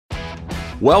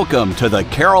Welcome to the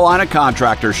Carolina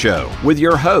Contractor Show with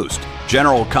your host,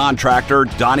 General Contractor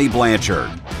Donnie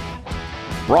Blanchard.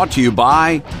 Brought to you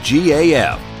by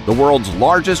GAF, the world's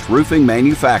largest roofing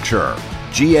manufacturer.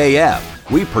 GAF,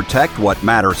 we protect what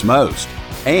matters most.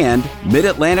 And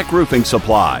Mid-Atlantic Roofing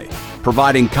Supply,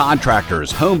 providing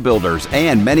contractors, home builders,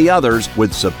 and many others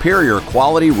with superior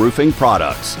quality roofing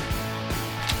products.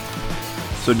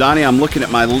 So, Donnie, I'm looking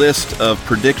at my list of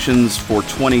predictions for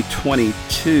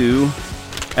 2022,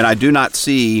 and I do not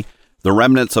see the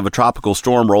remnants of a tropical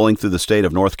storm rolling through the state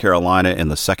of North Carolina in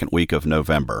the second week of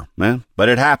November. But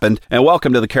it happened. And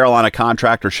welcome to the Carolina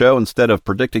Contractor Show. Instead of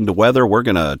predicting the weather, we're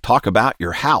going to talk about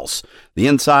your house. The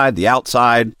inside, the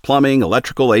outside, plumbing,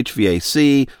 electrical,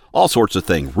 HVAC, all sorts of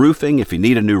things. Roofing, if you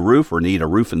need a new roof or need a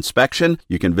roof inspection,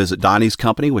 you can visit Donnie's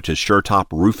company, which is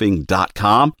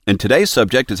SureTopRoofing.com. And today's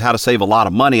subject is how to save a lot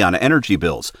of money on energy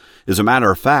bills. As a matter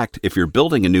of fact, if you're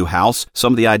building a new house,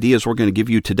 some of the ideas we're going to give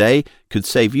you today could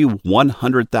save you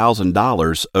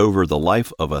 $100,000 over the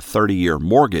life of a 30-year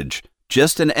mortgage,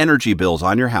 just in energy bills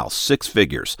on your house, 6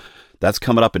 figures. That's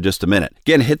coming up in just a minute.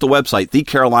 Again, hit the website,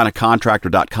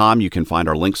 thecarolinacontractor.com. You can find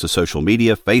our links to social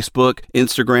media, Facebook,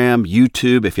 Instagram,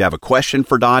 YouTube. If you have a question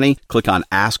for Donnie, click on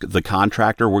Ask the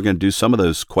Contractor. We're going to do some of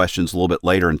those questions a little bit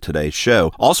later in today's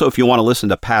show. Also, if you want to listen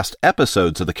to past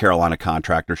episodes of the Carolina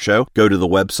Contractor Show, go to the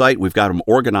website. We've got them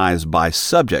organized by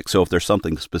subject. So if there's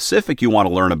something specific you want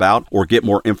to learn about or get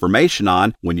more information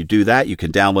on, when you do that, you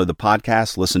can download the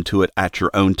podcast, listen to it at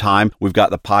your own time. We've got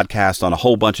the podcast on a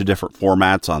whole bunch of different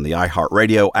formats on the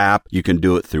iHeartRadio app. You can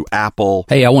do it through Apple.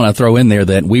 Hey, I want to throw in there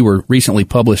that we were recently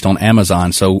published on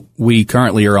Amazon, so we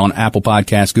currently are on Apple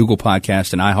Podcasts, Google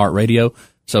Podcasts, and iHeartRadio.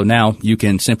 So now you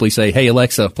can simply say, hey,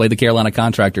 Alexa, play the Carolina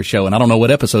Contractor Show. And I don't know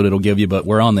what episode it'll give you, but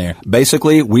we're on there.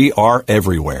 Basically, we are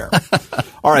everywhere.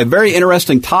 All right, very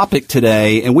interesting topic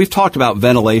today. And we've talked about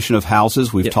ventilation of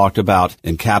houses. We've talked about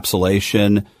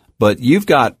encapsulation. But you've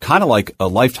got kind of like a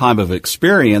lifetime of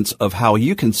experience of how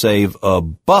you can save a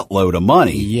buttload of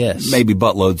money. Yes. Maybe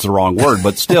buttload's the wrong word,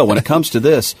 but still, when it comes to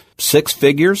this, 6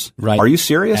 figures? Right. Are you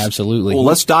serious? Absolutely. Well,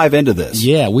 let's dive into this.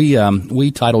 Yeah,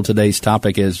 we titled today's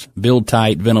topic as Build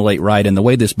Tight, Ventilate Right. And the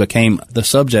way this became the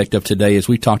subject of today is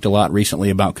we talked a lot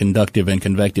recently about conductive and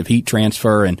convective heat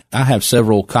transfer. And I have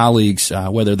several colleagues,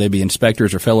 whether they be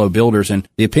inspectors or fellow builders, and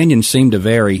the opinions seem to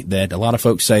vary that a lot of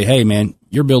folks say, hey, man,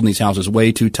 you're building these houses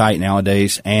way too tight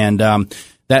nowadays. And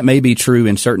that may be true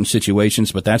in certain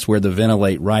situations, but that's where the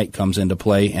Ventilate Right comes into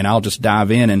play. And I'll just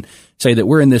dive in and say that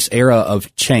we're in this era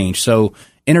of change. So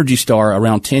Energy Star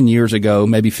around 10 years ago,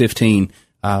 maybe 15,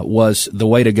 was the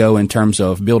way to go in terms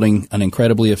of building an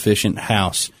incredibly efficient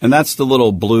house. And that's the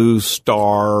little blue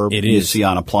star you see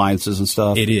on appliances and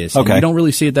stuff? It is. Okay. And you don't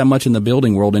really see it that much in the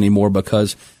building world anymore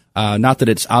because not that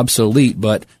it's obsolete,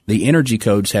 but the energy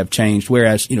codes have changed.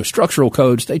 Whereas, structural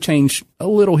codes, they change a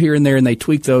little here and there, and they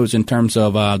tweak those in terms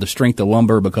of the strength of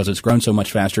lumber because it's grown so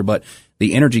much faster. But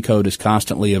the energy code is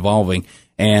constantly evolving,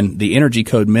 and the energy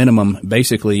code minimum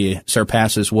basically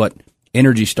surpasses what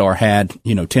Energy Star had,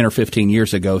 10 or 15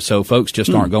 years ago. So folks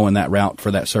just aren't going that route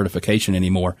for that certification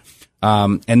anymore.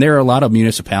 And there are a lot of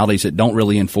municipalities that don't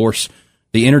really enforce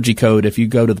the energy code. If you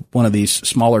go to one of these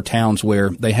smaller towns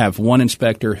where they have one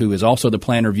inspector who is also the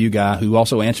plan review guy who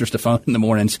also answers the phone in the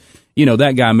mornings,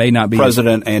 that guy may not be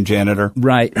president and janitor.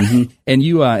 Right. Mm-hmm. And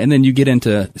and then you get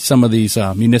into some of these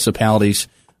municipalities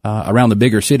around the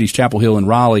bigger cities, Chapel Hill and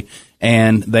Raleigh,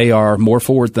 and they are more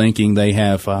forward thinking. They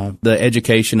have the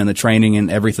education and the training and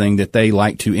everything that they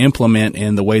like to implement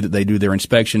in the way that they do their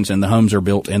inspections and the homes are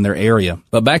built in their area.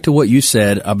 But back to what you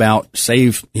said about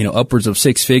save, upwards of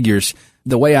 6 figures.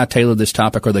 The way I tailored this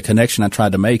topic, or the connection I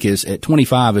tried to make, is at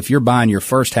 25, if you're buying your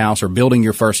first house or building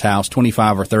your first house,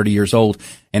 25 or 30 years old,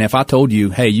 and if I told you,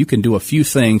 hey, you can do a few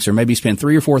things or maybe spend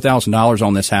 $3,000 or $4,000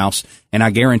 on this house, and I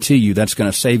guarantee you that's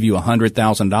going to save you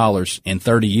 $100,000 in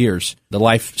 30 years, the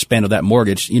lifespan of that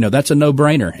mortgage, that's a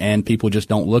no-brainer, and people just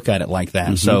don't look at it like that.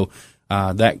 Mm-hmm. So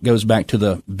that goes back to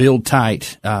the build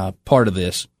tight part of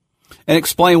this. And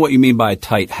explain what you mean by a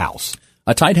tight house.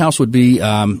 A tight house would be,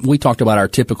 we talked about our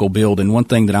typical build, and one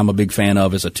thing that I'm a big fan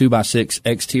of is a 2x6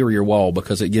 exterior wall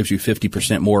because it gives you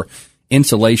 50% more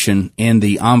insulation in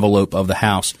the envelope of the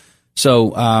house.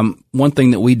 So one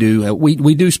thing that we do,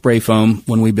 we do spray foam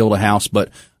when we build a house,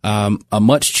 but a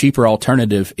much cheaper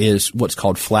alternative is what's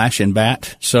called flash and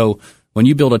bat. So when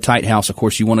you build a tight house, of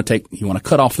course, you want to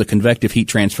cut off the convective heat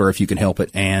transfer if you can help it,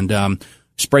 and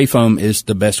spray foam is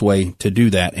the best way to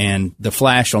do that. And the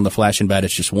flash on the flash and bat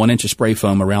is just 1 inch of spray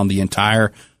foam around the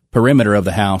entire perimeter of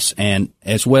the house. And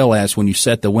as well as when you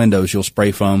set the windows, you'll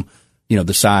spray foam,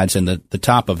 the sides and the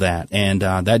top of that. And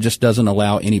that just doesn't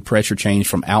allow any pressure change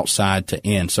from outside to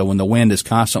in. So when the wind is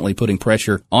constantly putting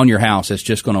pressure on your house, it's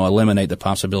just going to eliminate the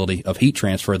possibility of heat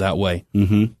transfer that way.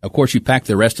 Mm-hmm. Of course, you pack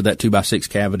the rest of that 2x6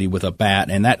 cavity with a bat,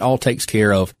 and that all takes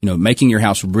care of, making your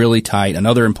house really tight.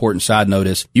 Another important side note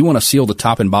is you want to seal the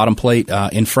top and bottom plate.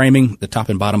 In framing, the top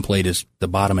and bottom plate is the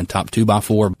bottom and top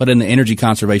 2x4. But in the energy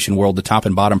conservation world, the top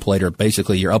and bottom plate are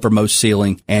basically your uppermost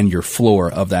ceiling and your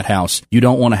floor of that house. You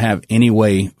don't want to have any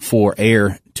way for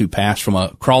air to pass from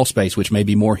a crawl space, which may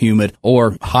be more humid,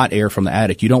 or hot air from the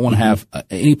attic. You don't want to have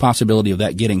any possibility of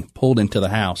that getting pulled into the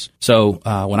house. So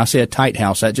when I say a tight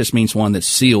house, that just means one that's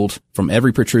sealed from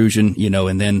every protrusion,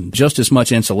 and then just as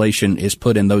much insulation is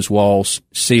put in those walls,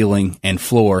 ceiling, and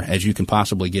floor as you can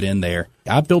possibly get in there.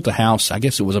 I built a house, I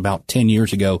guess it was about 10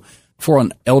 years ago, for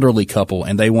an elderly couple,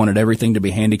 and they wanted everything to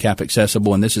be handicap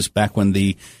accessible. And this is back when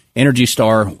the Energy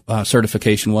Star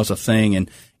certification was a thing, and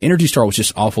Energy Star was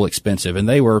just awful expensive. And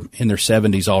they were in their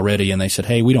 70s already, and they said,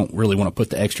 hey, we don't really want to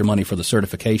put the extra money for the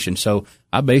certification. So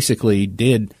I basically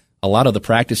did a lot of the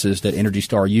practices that Energy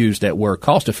Star used that were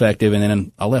cost effective, and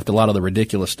then I left a lot of the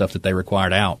ridiculous stuff that they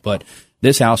required out. But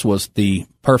this house was the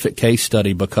perfect case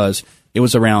study because it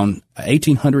was around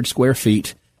 1,800 square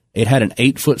feet. It had an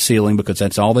 8-foot ceiling because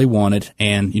that's all they wanted.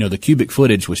 And, the cubic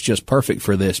footage was just perfect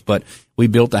for this. But we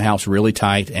built the house really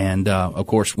tight. And, of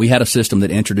course, we had a system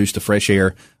that introduced the fresh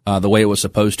air the way it was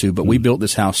supposed to. But we built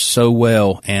this house so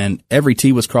well. And every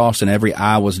T was crossed and every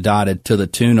I was dotted to the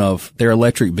tune of their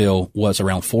electric bill was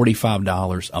around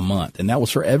 $45 a month. And that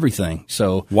was for everything.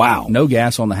 So, wow, no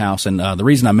gas on the house. And the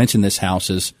reason I mentioned this house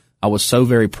is I was so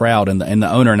very proud, and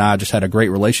the owner and I just had a great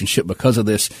relationship because of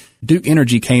this. Duke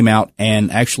Energy came out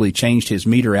and actually changed his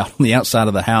meter out on the outside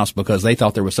of the house because they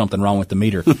thought there was something wrong with the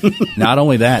meter. Not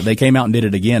only that, they came out and did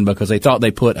it again because they thought they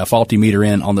put a faulty meter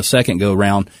in on the second go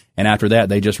round, and after that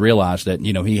they just realized that,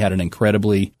 he had an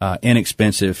incredibly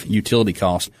inexpensive utility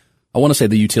cost. I want to say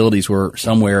the utilities were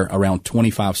somewhere around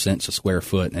 25 cents a square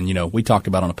foot, and we talked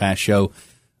about on a past show,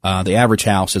 the average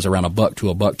house is around $1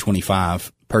 to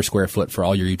 $1.25 per square foot for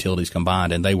all your utilities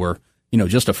combined, and they were,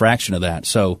 just a fraction of that.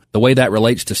 So the way that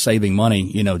relates to saving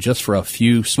money, just for a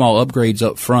few small upgrades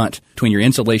up front between your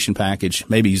insulation package,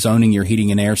 maybe zoning your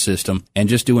heating and air system, and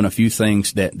just doing a few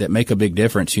things that make a big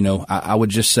difference. I would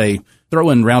just say throw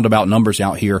in roundabout numbers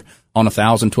out here. On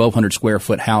 1,200 square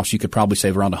foot house, you could probably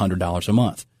save around $100 a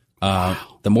month. Wow.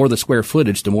 The more the square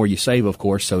footage, the more you save, of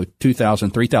course. So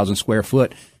 2,000, 3,000 square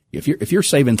foot. If you're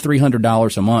saving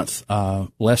 $300 a month,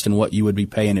 less than what you would be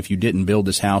paying if you didn't build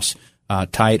this house,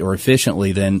 tight or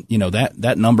efficiently, then,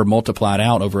 that number multiplied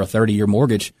out over a 30-year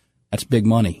mortgage, that's big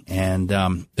money. And,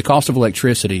 the cost of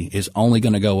electricity is only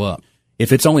going to go up.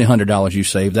 If it's only $100 you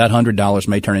save, that $100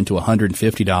 may turn into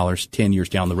 $150 10 years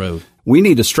down the road. We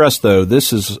need to stress, though,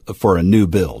 this is for a new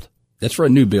build. That's for a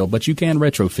new build, but you can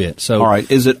retrofit. So, all right.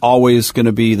 Is it always going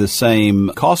to be the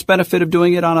same cost benefit of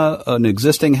doing it on an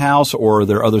existing house, or are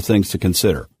there other things to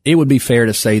consider? It would be fair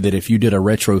to say that if you did a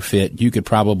retrofit, you could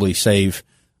probably save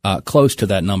close to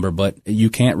that number, but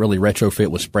you can't really retrofit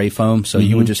with spray foam. So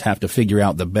you would just have to figure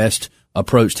out the best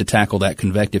approach to tackle that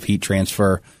convective heat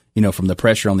transfer, from the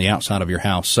pressure on the outside of your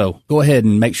house. So go ahead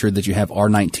and make sure that you have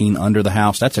R19 under the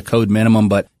house. That's a code minimum,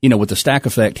 but, with the stack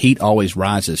effect, heat always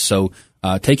rises. So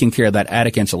taking care of that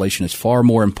attic insulation is far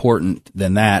more important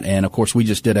than that. And of course, we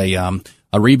just did a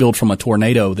rebuild from a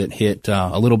tornado that hit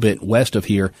a little bit west of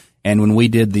here. And when we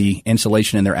did the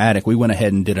insulation in their attic, we went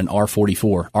ahead and did an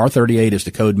R44. R38 is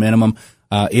the code minimum.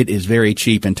 It is very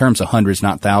cheap in terms of hundreds,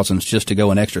 not thousands, just to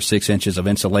go an extra 6 inches of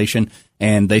insulation.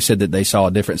 And they said that they saw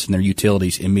a difference in their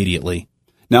utilities immediately.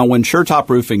 Now, when SureTop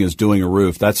Roofing is doing a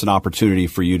roof, that's an opportunity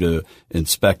for you to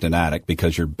inspect an attic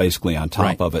because you're basically on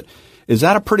top of it. Is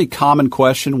that a pretty common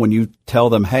question when you tell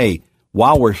them, hey,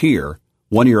 while we're here,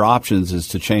 one of your options is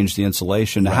to change the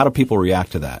insulation? Right. How do people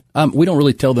react to that? We don't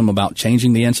really tell them about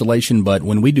changing the insulation, but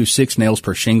when we do 6 nails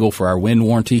per shingle for our wind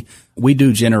warranty, we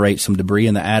do generate some debris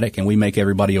in the attic, and we make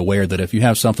everybody aware that if you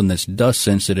have something that's dust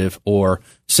sensitive or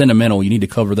sentimental, you need to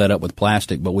cover that up with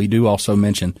plastic. But we do also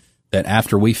mention that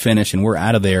after we finish and we're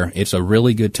out of there, it's a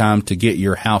really good time to get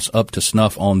your house up to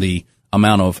snuff on the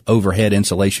amount of overhead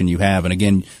insulation you have. And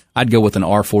again, I'd go with an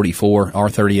R44.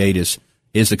 R38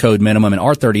 is the code minimum, and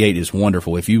R38 is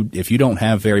wonderful. If you don't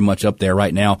have very much up there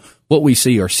right now, what we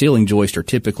see are ceiling joists are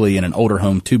typically in an older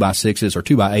home 2x6s or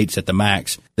 2x8s at the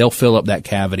max. They'll fill up that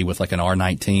cavity with like an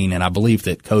R19, and I believe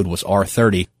that code was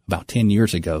R30 about 10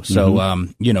 years ago. So,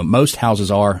 most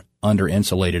houses are under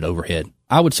insulated overhead.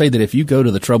 I would say that if you go to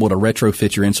the trouble to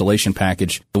retrofit your insulation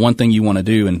package, the one thing you want to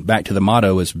do, and back to the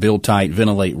motto, is build tight,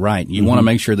 ventilate right. You want to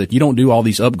make sure that you don't do all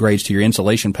these upgrades to your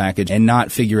insulation package and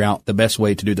not figure out the best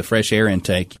way to do the fresh air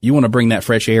intake. You want to bring that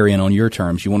fresh air in on your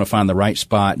terms. You want to find the right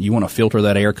spot. You want to filter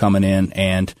that air coming in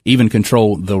and even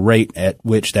control the rate at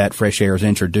which that fresh air is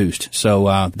introduced.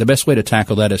 So the best way to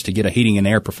tackle that is to get a heating and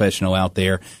air professional out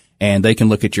there, and they can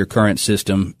look at your current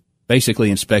system,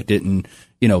 basically inspect it, and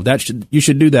you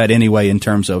should do that anyway in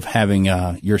terms of having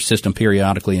your system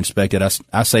periodically inspected.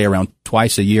 I say around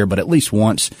twice a year, but at least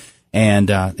once, and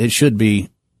it should be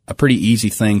a pretty easy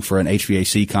thing for an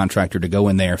HVAC contractor to go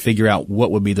in there, figure out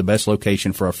what would be the best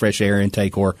location for a fresh air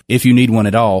intake, or if you need one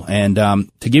at all. And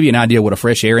to give you an idea what a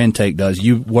fresh air intake does,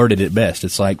 you worded it best.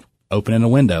 It's like opening a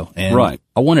window. And right.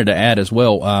 I wanted to add as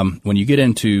well, when you get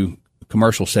into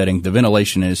commercial setting, the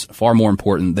ventilation is far more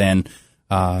important than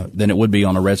it would be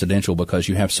on a residential, because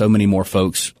you have so many more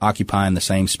folks occupying the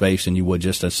same space than you would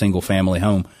just a single family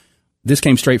home. This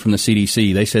came straight from the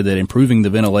CDC. They said that improving the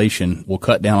ventilation will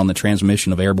cut down on the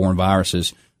transmission of airborne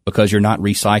viruses because you're not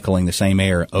recycling the same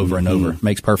air over and over.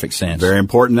 Makes perfect sense. Very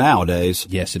important nowadays.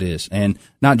 Yes, it is. And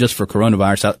not just for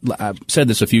coronavirus. I said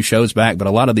this a few shows back, but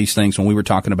a lot of these things, when we were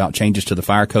talking about changes to the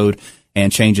fire code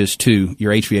and changes to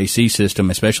your HVAC system,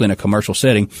 especially in a commercial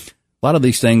setting, a lot of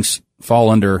these things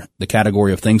fall under the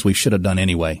category of things we should have done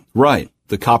anyway. Right.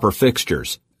 The copper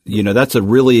fixtures. That's a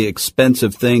really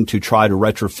expensive thing to try to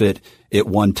retrofit at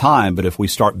one time. But if we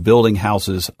start building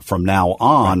houses from now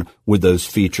on with those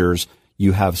features,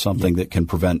 you have something that can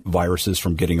prevent viruses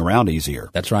from getting around easier.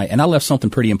 That's right. And I left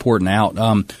something pretty important out.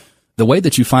 The way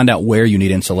that you find out where you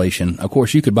need insulation, of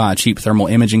course, you could buy a cheap thermal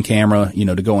imaging camera,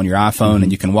 to go on your iPhone,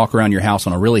 and you can walk around your house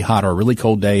on a really hot or a really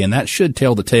cold day, and that should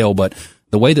tell the tale. But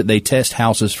the way that they test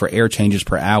houses for air changes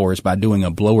per hour is by doing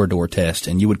a blower door test,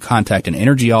 and you would contact an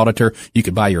energy auditor. You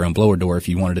could buy your own blower door if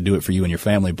you wanted to do it for you and your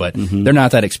family, but they're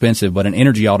not that expensive. But an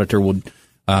energy auditor would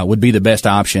be the best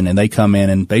option, and they come in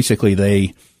and basically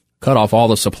they cut off all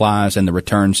the supplies and the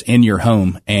returns in your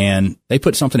home, and they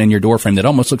put something in your door frame that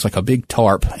almost looks like a big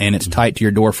tarp, and it's tight to your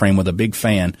door frame with a big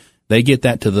fan. They get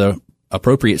that to the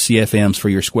appropriate CFMs for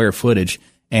your square footage.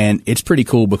 And it's pretty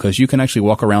cool because you can actually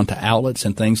walk around to outlets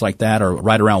and things like that, or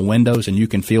right around windows, and you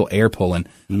can feel air pulling.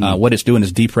 What it's doing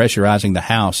is depressurizing the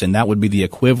house, and that would be the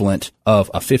equivalent of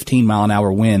a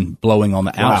 15-mile-an-hour wind blowing on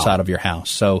the outside of your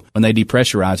house. So when they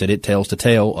depressurize it, it tells the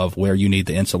tale of where you need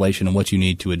the insulation and what you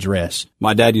need to address.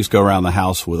 My dad used to go around the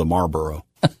house with a Marlboro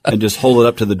and just hold it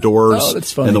up to the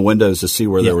doors and the windows to see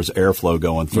where there was airflow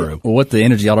going through. Yeah. Well, what the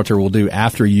energy auditor will do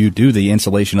after you do the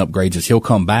insulation upgrades is he'll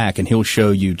come back and he'll show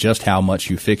you just how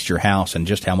much you fixed your house and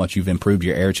just how much you've improved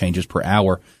your air changes per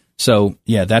hour. So,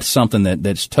 yeah, that's something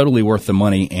that's totally worth the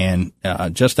money, and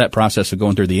just that process of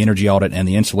going through the energy audit and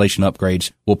the insulation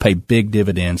upgrades will pay big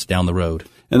dividends down the road.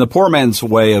 And the poor man's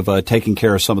way of taking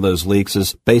care of some of those leaks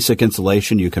is basic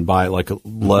insulation. You can buy it like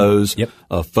Lowe's,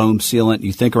 a foam sealant.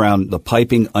 You think around the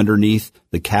piping underneath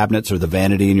the cabinets or the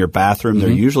vanity in your bathroom. They're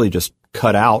usually just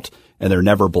cut out and they're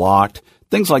never blocked.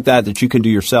 Things like that you can do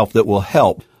yourself that will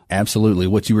help. Absolutely.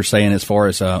 What you were saying as far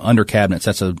as under cabinets,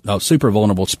 that's a super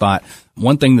vulnerable spot.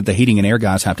 One thing that the heating and air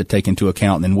guys have to take into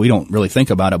account, and we don't really think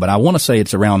about it, but I want to say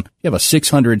it's around, you have a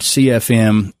 600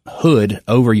 CFM hood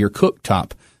over your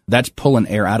cooktop. That's pulling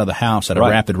air out of the house at a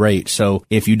rapid rate. So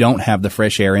if you don't have the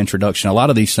fresh air introduction, a lot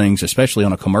of these things, especially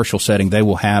on a commercial setting, they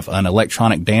will have an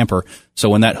electronic damper. So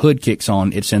when that hood kicks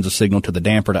on, it sends a signal to the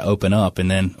damper to open up.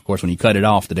 And then, of course, when you cut it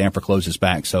off, the damper closes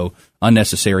back. So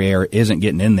unnecessary air isn't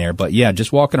getting in there. But yeah,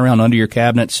 just walking around under your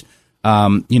cabinets,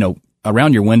 around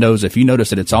your windows, if you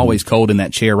notice that it's always cold in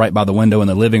that chair right by the window in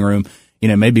the living room,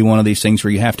 maybe one of these things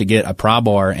where you have to get a pry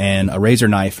bar and a razor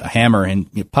knife, a hammer, and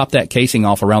you pop that casing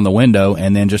off around the window,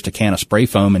 and then just a can of spray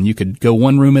foam, and you could go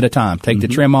one room at a time. Take the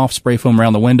trim off, spray foam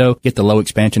around the window. Get the low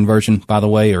expansion version, by the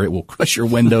way, or it will crush your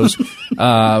windows.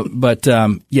 But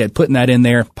putting that in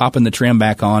there, popping the trim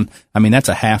back on, I mean, that's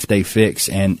a half-day fix,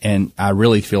 and I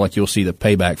really feel like you'll see the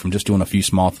payback from just doing a few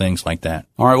small things like that.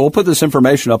 All right, we'll put this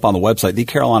information up on the website,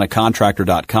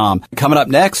 thecarolinacontractor.com. Coming up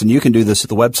next, and you can do this at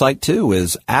the website too,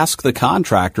 is Ask the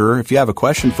Contractor. If you have a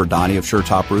question for Donnie of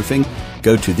SureTop Roofing,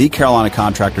 go to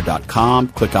thecarolinacontractor.com,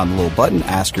 click on the little button,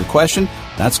 ask your question.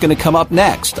 That's going to come up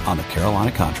next on the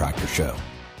Carolina Contractor Show.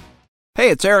 Hey,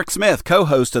 it's Eric Smith,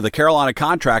 co-host of the Carolina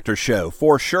Contractor Show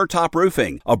for SureTop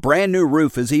Roofing. A brand new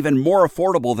roof is even more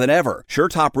affordable than ever.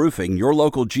 SureTop Roofing, your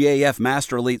local GAF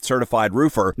Master Elite certified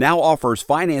roofer, now offers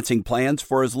financing plans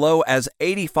for as low as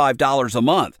 $85 a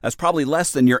month. That's probably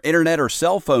less than your internet or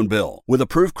cell phone bill. With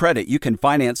approved credit, you can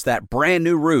finance that brand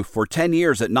new roof for 10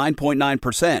 years at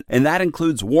 9.9%, and that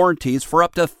includes warranties for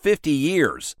up to 50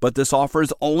 years. But this offer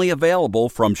is only available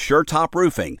from SureTop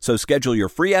Roofing, so schedule your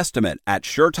free estimate at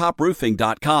SureTopRoofing.com.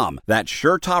 That's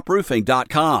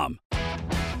SureTopRoofing.com.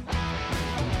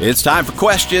 It's time for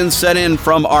questions sent in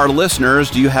from our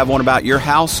listeners. Do you have one about your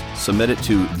house? Submit it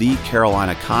to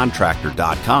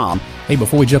thecarolinacontractor.com. Hey,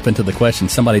 before we jump into the question,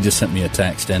 somebody just sent me a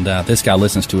text, and this guy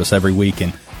listens to us every week,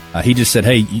 and he just said,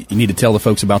 hey, you need to tell the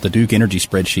folks about the Duke Energy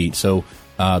spreadsheet. So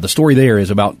the story there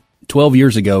is about 12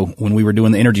 years ago when we were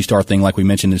doing the Energy Star thing, like we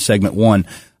mentioned in segment 1,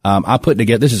 I put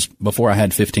together, this is before I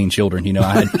had 15 children, you know,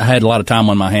 I had a lot of time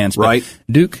on my hands. But right.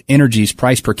 Duke Energy's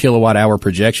price per kilowatt hour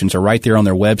projections are right there on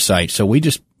their website. So we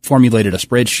just formulated a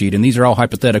spreadsheet, and these are all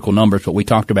hypothetical numbers, but we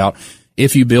talked about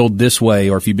if you build this way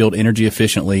or if you build energy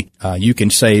efficiently, you can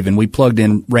save. And we plugged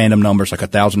in random numbers like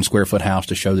 1,000 square foot house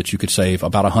to show that you could save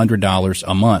about $100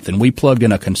 a month. And we plugged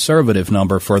in a conservative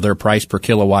number for their price per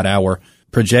kilowatt hour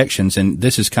projections. And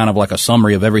this is kind of like a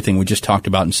summary of everything we just talked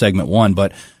about in segment 1.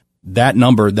 But that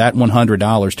number, that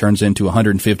 $100 turns into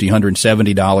 $150,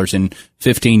 $170 in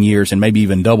 15 years and maybe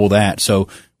even double that. So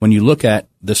when you look at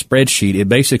the spreadsheet, it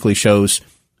basically shows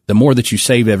the more that you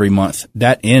save every month,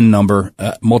 that end number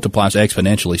multiplies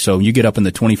exponentially. So you get up in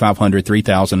the 2,500,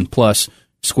 3,000 plus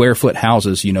square foot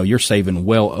houses, you know, you're saving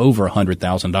well over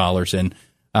 $100,000. And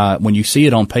when you see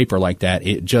it on paper like that,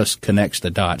 it just connects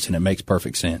the dots and it makes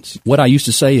perfect sense. What I used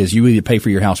to say is you either pay for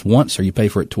your house once or you pay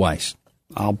for it twice.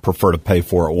 I'll prefer to pay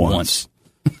for it once.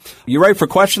 You ready for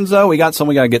questions, though? We got some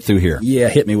we got to get through here. Yeah,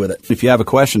 hit me with it. If you have a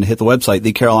question, hit the website,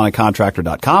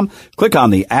 thecarolinacontractor.com. Click on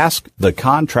the Ask the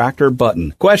Contractor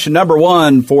button. Question number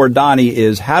 1 for Donnie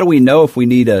is, how do we know if we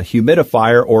need a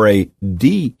humidifier or a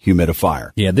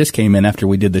dehumidifier? Yeah, this came in after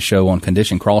we did the show on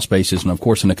conditioned crawl spaces. And, of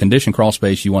course, in a conditioned crawl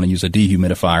space, you want to use a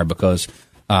dehumidifier because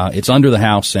it's under the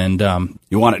house and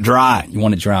you want it dry. You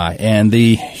want it dry. And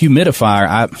the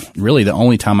humidifier, really the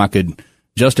only time I could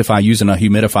justify using a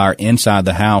humidifier inside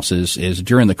the house is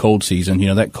during the cold season. You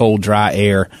know, that cold, dry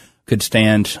air could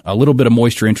stand a little bit of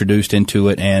moisture introduced into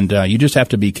it, and you just have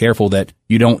to be careful that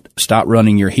you don't stop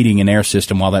running your heating and air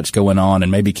system while that's going on,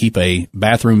 and maybe keep a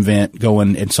bathroom vent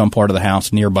going in some part of the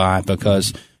house nearby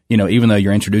because, you know, even though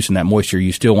you're introducing that moisture,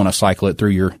 you still want to cycle it through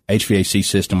your HVAC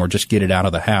system or just get it out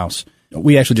of the house.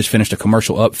 We actually just finished a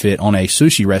commercial upfit on a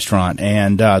sushi restaurant,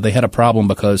 and they had a problem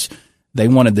because they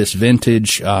wanted this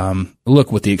vintage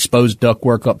look with the exposed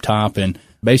ductwork up top, and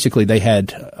basically they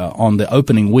had on the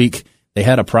opening week they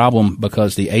had a problem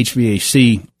because the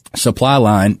HVAC supply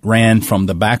line ran from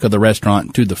the back of the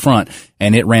restaurant to the front,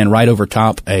 and it ran right over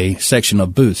top a section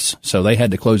of booths. So they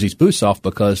had to close these booths off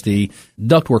because the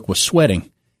ductwork was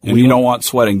sweating. And you don't want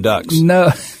sweating ducks.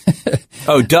 No.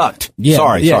 Oh, duct. Yeah,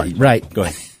 Sorry. Right. Go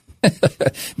ahead.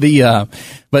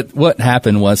 But what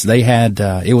happened was they had,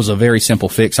 it was a very simple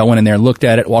fix. I went in there, looked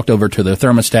at it, walked over to the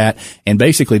thermostat, and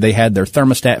basically they had their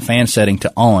thermostat fan setting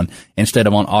to on instead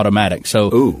of on automatic.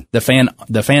 So the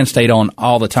fan stayed on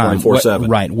all the time. 24/7.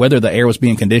 Right. Whether the air was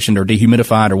being conditioned or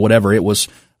dehumidified or whatever, it was,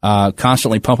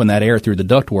 constantly pumping that air through the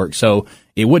ductwork. So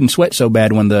it wouldn't sweat so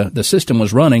bad when the system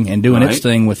was running and doing its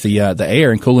thing with the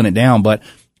air and cooling it down. But,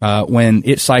 when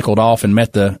it cycled off and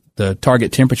met the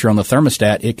target temperature on the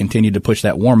thermostat, it continued to push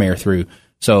that warm air through.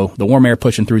 So the warm air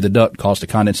pushing through the duct caused a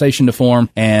condensation to form,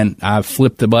 and I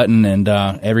flipped the button, and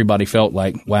everybody felt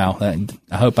like, wow,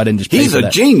 I hope I didn't just pay He's for a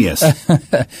that. Genius.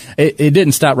 It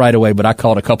didn't stop right away, but I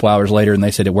called a couple hours later, and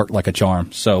they said it worked like a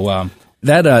charm. So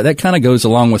that kind of goes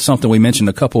along with something we mentioned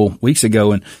a couple weeks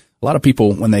ago, and a lot of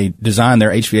people, when they design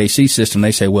their HVAC system,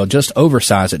 they say, well, just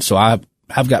oversize it so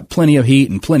I've got plenty of heat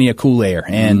and plenty of cool air,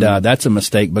 and that's a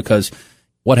mistake because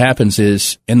what happens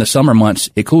is in the summer months,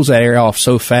 it cools that air off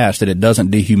so fast that it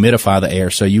doesn't dehumidify the air,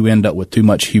 so you end up with too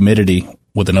much humidity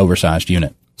with an oversized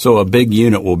unit. So a big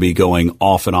unit will be going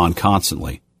off and on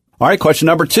constantly. All right, question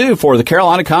number 2 for the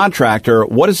Carolina Contractor.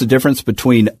 What is the difference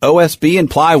between OSB and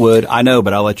plywood? I know,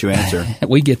 but I'll let you answer.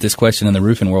 We get this question in the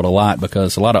roofing world a lot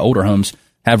because a lot of older homes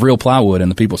have real plywood,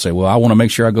 and the people say, well, I want to make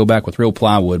sure I go back with real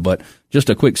plywood. But just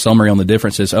a quick summary on the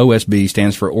differences. OSB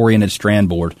stands for Oriented Strand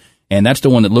Board, and that's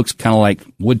the one that looks kind of like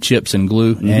wood chips and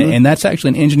glue, and that's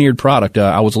actually an engineered product.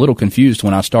 I was a little confused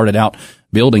when I started out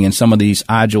building, and some of these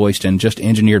I-joist and just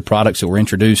engineered products that were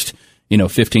introduced,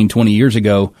 15, 20 years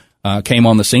ago came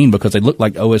on the scene because they look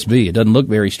like OSB. It doesn't look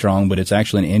very strong, but it's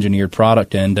actually an engineered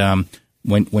product, and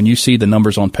when you see the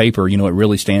numbers on paper, it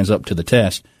really stands up to the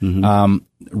test.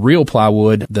 Real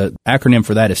plywood, the acronym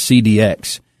for that is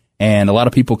CDX. And a lot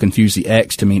of people confuse the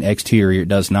X to mean exterior. It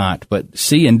does not. But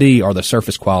C and D are the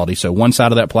surface quality. So one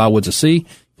side of that plywood's a C,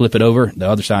 flip it over, the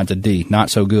other side's a D. Not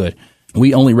so good.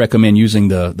 We only recommend using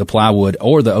the plywood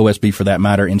or the OSB for that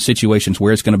matter in situations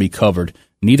where it's going to be covered.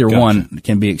 Neither one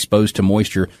can be exposed to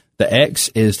moisture. The X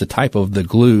is the type of the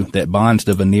glue that bonds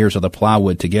the veneers of the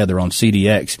plywood together on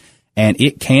CDX. And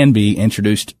it can be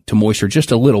introduced to moisture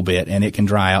just a little bit, and it can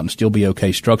dry out and still be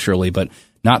okay structurally, but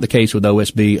not the case with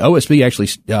OSB. OSB actually,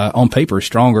 on paper, is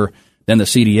stronger than the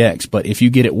CDX, but if you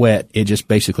get it wet, it just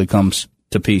basically comes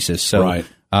to pieces. So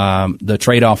the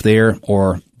trade-off there,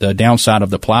 or the downside of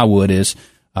the plywood, is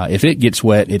if it gets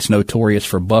wet, it's notorious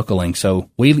for buckling. So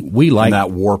we like and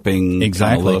that warping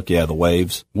exactly kind of look, the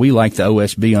waves. We like the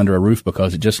OSB under a roof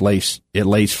because it just lays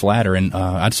flatter. And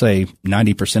I'd say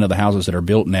 90% of the houses that are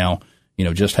built now,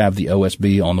 just have the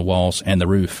OSB on the walls and the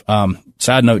roof.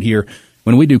 Side note here,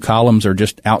 when we do columns or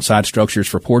just outside structures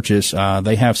for porches,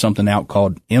 they have something out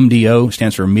called MDO,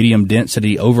 stands for medium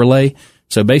density overlay.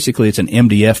 So basically it's an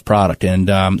MDF product, and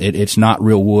it's not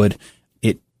real wood.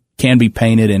 It can be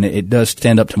painted, and it does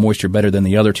stand up to moisture better than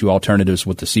the other two alternatives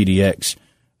with the CDX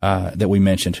that we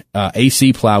mentioned.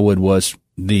 AC plywood was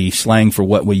the slang for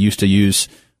what we used to use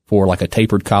for like a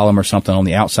tapered column or something on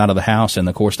the outside of the house. And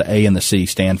of course the A and the C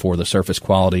stand for the surface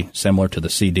quality, similar to the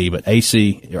CD, but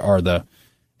AC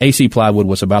plywood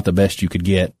was about the best you could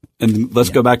get. And let's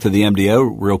go back to the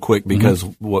MDO real quick, because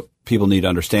what people need to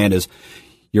understand is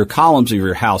your columns of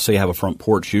your house, say you have a front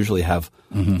porch, usually have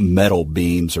metal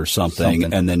beams or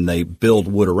something, and then they build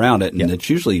wood around it. And it's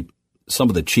usually some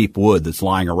of the cheap wood that's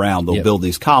lying around. They'll build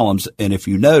these columns. And if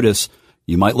you notice,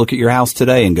 you might look at your house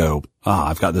today and go,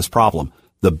 I've got this problem.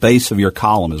 The base of your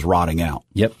column is rotting out.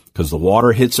 Because the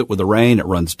water hits it with the rain, it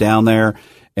runs down there,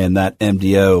 and that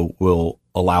MDO will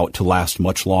allow it to last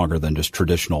much longer than just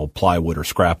traditional plywood or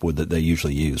scrap wood that they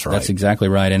usually use, right? That's exactly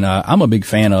right. And I'm a big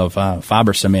fan of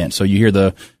fiber cement. So you hear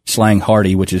the slang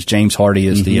Hardy, which is James Hardy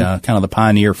is the kind of the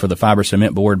pioneer for the fiber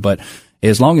cement board. But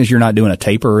as long as you're not doing a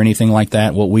taper or anything like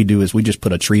that, what we do is we just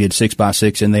put a treated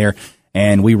 6x6 in there,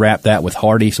 and we wrap that with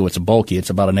Hardy, so it's bulky. It's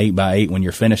about an 8x8 when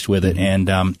you're finished with it, and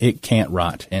it can't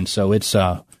rot. And so it's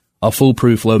a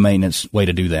foolproof, low-maintenance way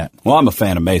to do that. Well, I'm a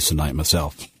fan of masonite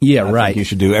myself. Yeah, I right. think you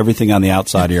should do everything on the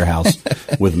outside of your house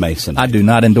with masonite. I do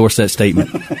not endorse that statement.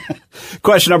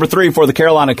 Question number 3 for the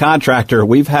Carolina contractor.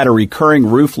 We've had a recurring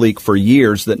roof leak for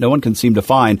years that no one can seem to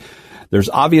find. There's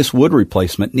obvious wood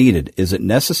replacement needed. Is it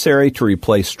necessary to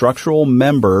replace structural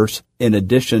members in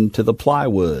addition to the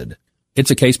plywood? It's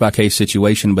a case-by-case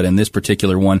situation, but in this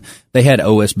particular one, they had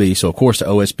OSB, so of course the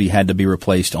OSB had to be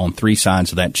replaced on 3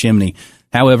 sides of that chimney.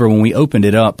 However, when we opened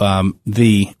it up,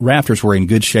 the rafters were in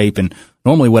good shape, and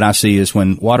normally what I see is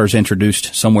when water's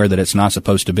introduced somewhere that it's not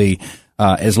supposed to be,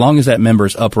 as long as that member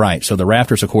is upright, so the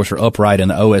rafters, of course, are upright,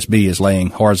 and the OSB is laying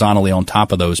horizontally on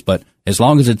top of those, but as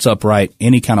long as it's upright,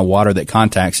 any kind of water that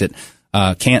contacts it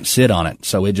can't sit on it,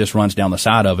 so it just runs down the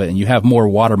side of it, and you have more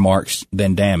watermarks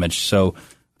than damage. So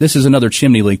this is another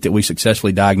chimney leak that we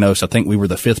successfully diagnosed. I think we were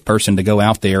the 5th person to go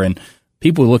out there, and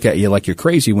people look at you like you're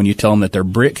crazy when you tell them that their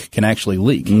brick can actually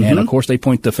leak. And of course they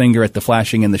point the finger at the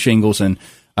flashing and the shingles. And,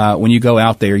 when you go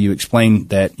out there, you explain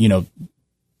that,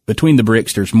 between the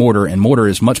bricks, there's mortar, and mortar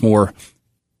is much more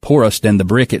porous than the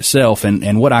brick itself.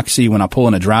 And what I see when I pull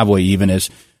in a driveway even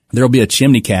is there'll be a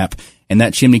chimney cap, and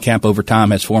that chimney cap over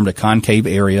time has formed a concave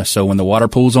area. So when the water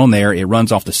pools on there, it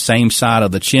runs off the same side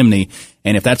of the chimney.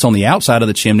 And if that's on the outside of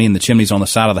the chimney and the chimney's on the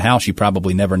side of the house, you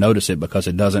probably never notice it because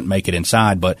it doesn't make it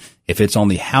inside. But if it's on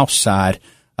the house side,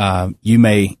 you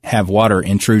may have water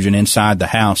intrusion inside the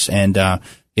house. And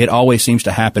it always seems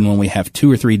to happen when we have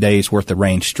 2 or 3 days worth of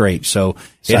rain straight. So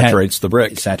saturates the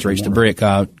brick. It saturates the brick.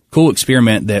 Cool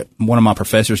experiment that one of my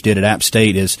professors did at App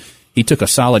State is he took a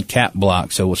solid cap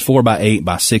block, so it was 4x8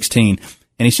 by 16,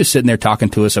 and he's just sitting there talking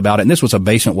to us about it. And this was a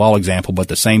basement wall example, but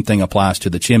the same thing applies to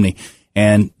the chimney.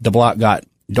 And the block got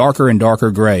darker and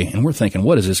darker gray, and we're thinking,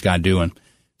 what is this guy doing?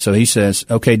 So he says,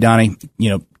 okay, Donnie,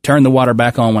 turn the water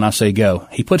back on when I say go.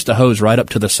 He puts the hose right up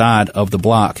to the side of the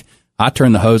block. I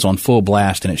turned the hose on full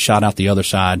blast, and it shot out the other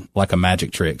side like a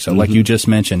magic trick. So like you just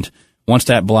mentioned, once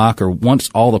that block, or once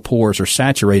all the pores are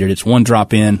saturated, it's one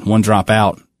drop in, one drop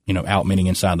out. Out meaning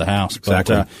inside the house.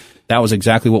 Exactly. But, that was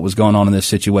exactly what was going on in this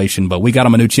situation. But we got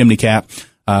them a new chimney cap.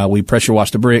 We pressure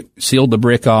washed the brick, sealed the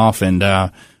brick off, and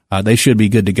they should be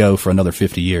good to go for another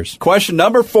 50 years. Question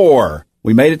number 4.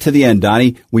 We made it to the end,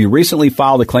 Donnie. We recently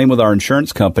filed a claim with our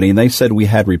insurance company, and they said we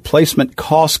had replacement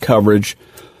cost coverage,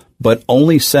 but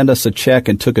only sent us a check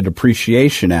and took a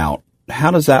depreciation out.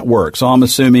 how does that work? So I'm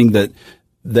assuming that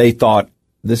they thought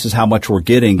this is how much we're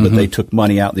getting, but they took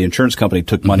money out. The insurance company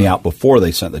took money out before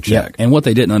they sent the check. Yeah. And what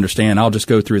they didn't understand, I'll just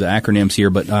go through the acronyms here,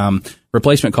 but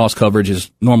replacement cost coverage is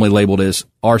normally labeled as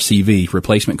RCV,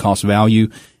 replacement cost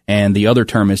value, and the other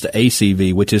term is the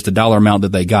ACV, which is the dollar amount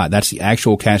that they got. That's the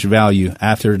actual cash value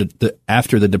after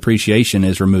the depreciation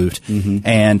is removed.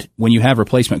 And when you have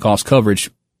replacement cost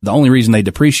coverage, the only reason they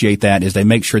depreciate that is they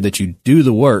make sure that you do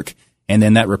the work. And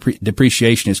then that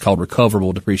depreciation is called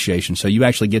recoverable depreciation. So you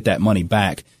actually get that money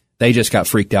back. They just got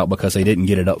freaked out because they didn't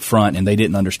get it up front, and they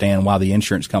didn't understand why the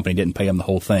insurance company didn't pay them the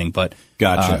whole thing. But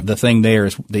the thing there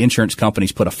is the insurance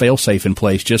companies put a fail-safe in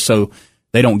place just so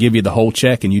they don't give you the whole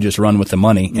check and you just run with the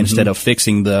money instead of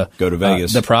fixing go to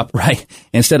Vegas,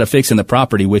 instead of fixing the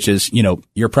property, which is,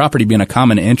 your property being a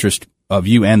common interest of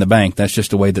you and the bank. That's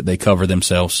just the way that they cover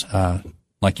themselves,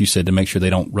 like you said, to make sure they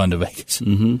don't run to Vegas.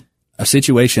 A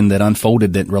situation that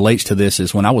unfolded that relates to this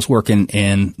is when I was working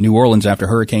in New Orleans after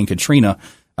Hurricane Katrina,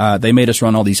 they made us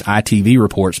run all these ITV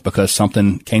reports because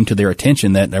something came to their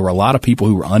attention that there were a lot of people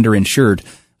who were underinsured.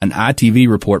 An ITV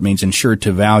report means insured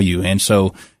to value. And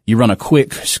so you run a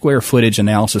quick square footage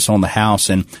analysis on the house.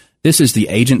 And this is the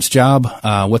agent's job.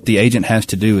 What the agent has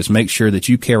to do is make sure that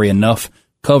you carry enough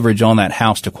coverage on that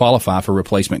house to qualify for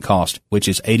replacement cost, which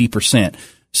is 80%.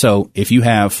 So if you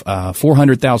have a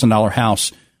 $400,000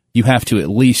 house, you have to at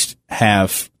least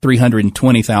have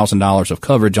 $320,000 of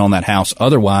coverage on that house.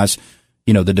 Otherwise,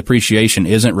 the depreciation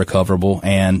isn't recoverable.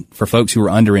 And for folks who are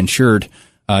underinsured,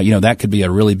 that could be a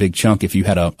really big chunk if you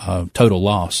had a total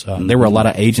loss. There were a lot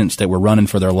of agents that were running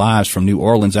for their lives from New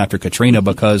Orleans after Katrina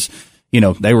because,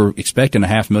 they were expecting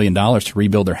 $500,000 to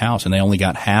rebuild their house and they only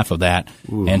got half of that.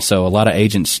 Ooh. And so a lot of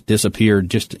agents disappeared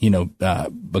just,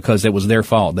 because it was their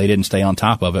fault. They didn't stay on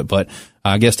top of it. But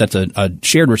I guess that's a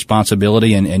shared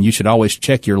responsibility and you should always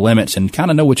check your limits and kind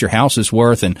of know what your house is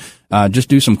worth and just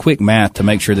do some quick math to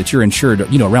make sure that you're insured,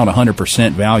 around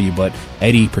 100% value, but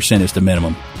 80% is the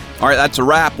minimum. All right, that's a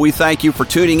wrap. We thank you for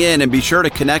tuning in, and be sure to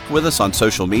connect with us on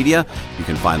social media. You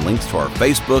can find links to our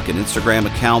Facebook and Instagram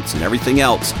accounts and everything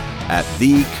else at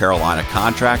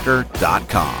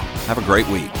thecarolinacontractor.com. Have a great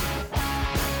week.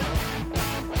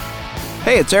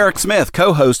 Hey, it's Eric Smith,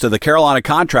 co-host of the Carolina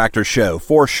Contractor Show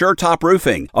for SureTop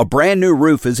Roofing. A brand new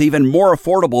roof is even more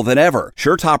affordable than ever.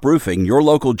 SureTop Roofing, your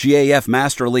local GAF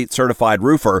Master Elite certified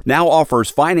roofer, now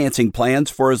offers financing plans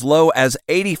for as low as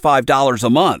 $85 a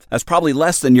month. That's probably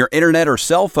less than your internet or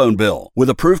cell phone bill. With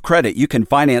approved credit, you can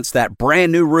finance that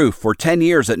brand new roof for 10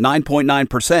 years at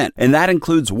 9.9%, and that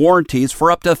includes warranties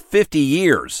for up to 50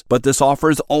 years. But this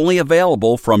offer is only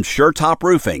available from SureTop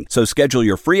Roofing, so schedule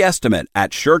your free estimate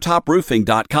at SureTopRoofing.com.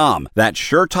 That's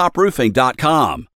SureTopRoofing.com.